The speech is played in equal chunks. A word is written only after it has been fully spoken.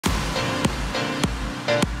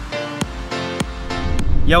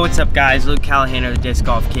Yo, what's up guys? Luke Callahan of the Disc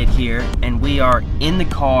Golf Kid here, and we are in the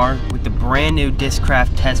car with the brand new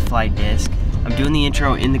Discraft test flight disc. I'm doing the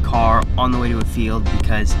intro in the car on the way to a field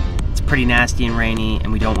because it's pretty nasty and rainy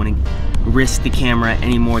and we don't want to risk the camera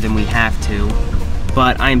any more than we have to.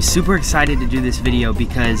 But I am super excited to do this video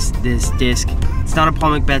because this disc, it's not a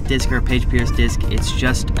Paul McBeth disc or a Paige Pierce disc, it's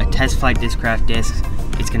just a test flight Discraft disc.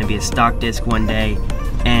 It's going to be a stock disc one day,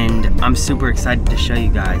 and I'm super excited to show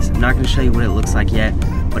you guys. I'm not going to show you what it looks like yet,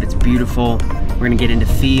 but it's beautiful. We're going to get into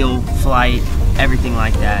feel, flight, everything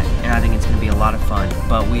like that, and I think it's going to be a lot of fun.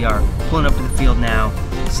 But we are pulling up to the field now,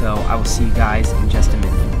 so I will see you guys in just a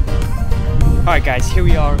minute. Alright guys, here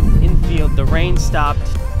we are in the field. The rain stopped.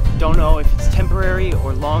 Don't know if it's temporary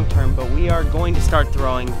or long term, but we are going to start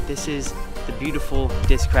throwing. This is the beautiful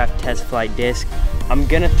Discraft test flight disc. I'm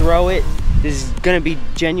going to throw it. This is going to be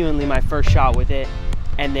genuinely my first shot with it.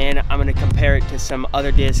 And then I'm going to compare it to some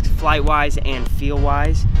other discs, flight-wise and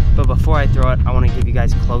feel-wise. But before I throw it, I want to give you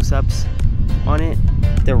guys close-ups on it.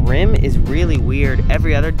 The rim is really weird.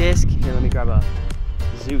 Every other disc, here, let me grab a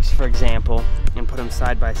Zeus, for example, and put them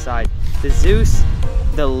side by side. The Zeus,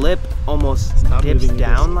 the lip almost dips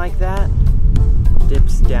down like that.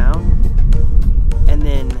 Dips down. And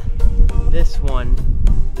then this one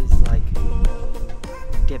is like,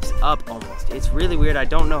 dips up almost. It's really weird. I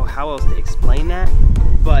don't know how else to explain that.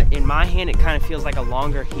 But in my hand, it kind of feels like a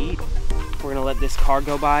longer heat. We're gonna let this car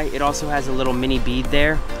go by. It also has a little mini bead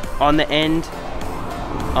there on the end,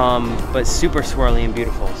 but super swirly and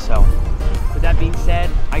beautiful. So with that being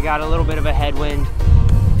said, I got a little bit of a headwind.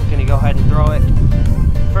 Gonna go ahead and throw it.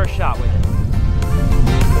 First shot with it.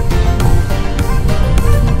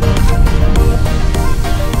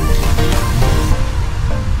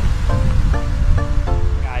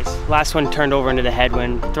 Last one turned over into the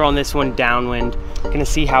headwind, throwing this one downwind. Gonna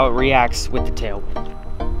see how it reacts with the tailwind.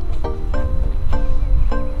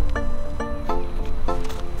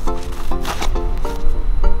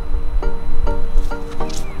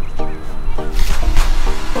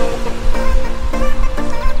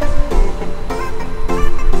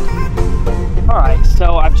 Alright,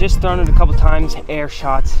 so I've just thrown it a couple times, air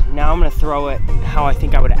shots. Now I'm gonna throw it how I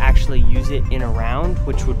think I would actually use it in a round,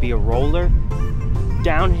 which would be a roller.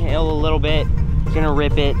 Downhill a little bit, gonna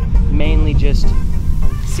rip it, mainly just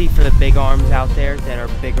see for the big arms out there that are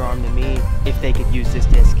bigger arm than me, if they could use this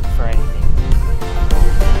disc for anything.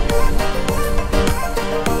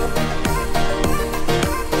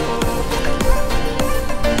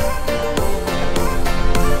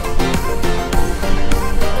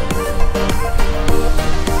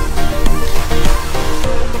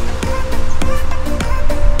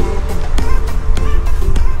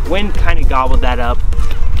 Wind kind of gobbled that up.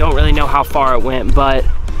 Don't really know how far it went, but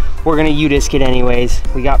we're gonna U-disc it anyways.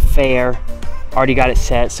 We got fair, already got it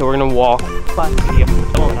set, so we're gonna walk. Final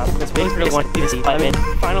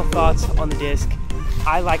thoughts on the disc.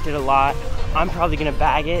 I liked it a lot. I'm probably gonna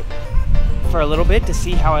bag it for a little bit to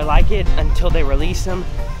see how I like it until they release them.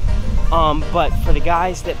 But for the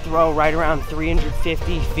guys that throw right around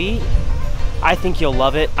 350 feet, I think you'll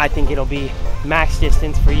love it. I think it'll be max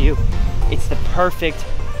distance for you. It's the perfect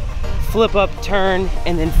flip up, turn,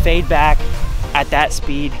 and then fade back at that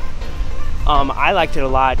speed. I liked it a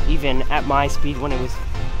lot, even at my speed when it was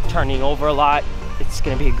turning over a lot. It's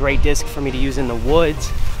gonna be a great disc for me to use in the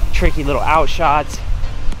woods, tricky little out shots,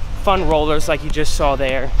 fun rollers like you just saw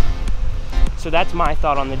there. So that's my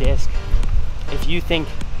thought on the disc. If you think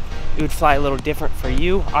it would fly a little different for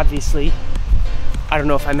you, obviously, I don't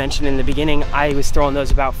know if I mentioned in the beginning, I was throwing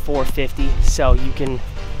those about 450, so you can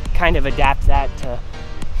kind of adapt that to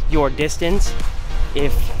your distance.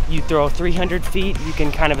 If you throw 300 feet, you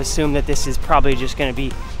can kind of assume that this is probably just going to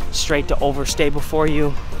be straight to overstable for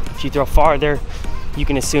you. If you throw farther, you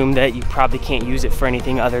can assume that you probably can't use it for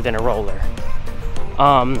anything other than a roller.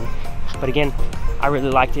 But again, I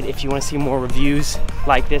really liked it. If you want to see more reviews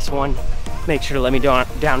like this one, make sure to let me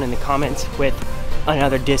down in the comments with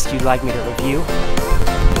another disc you'd like me to review.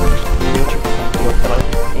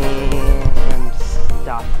 And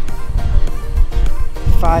stop.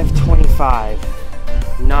 525,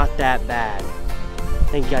 not that bad.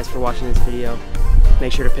 Thank you guys for watching this video.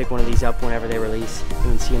 Make sure to pick one of these up whenever they release,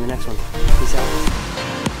 and see you in the next one. Peace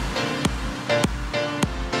out.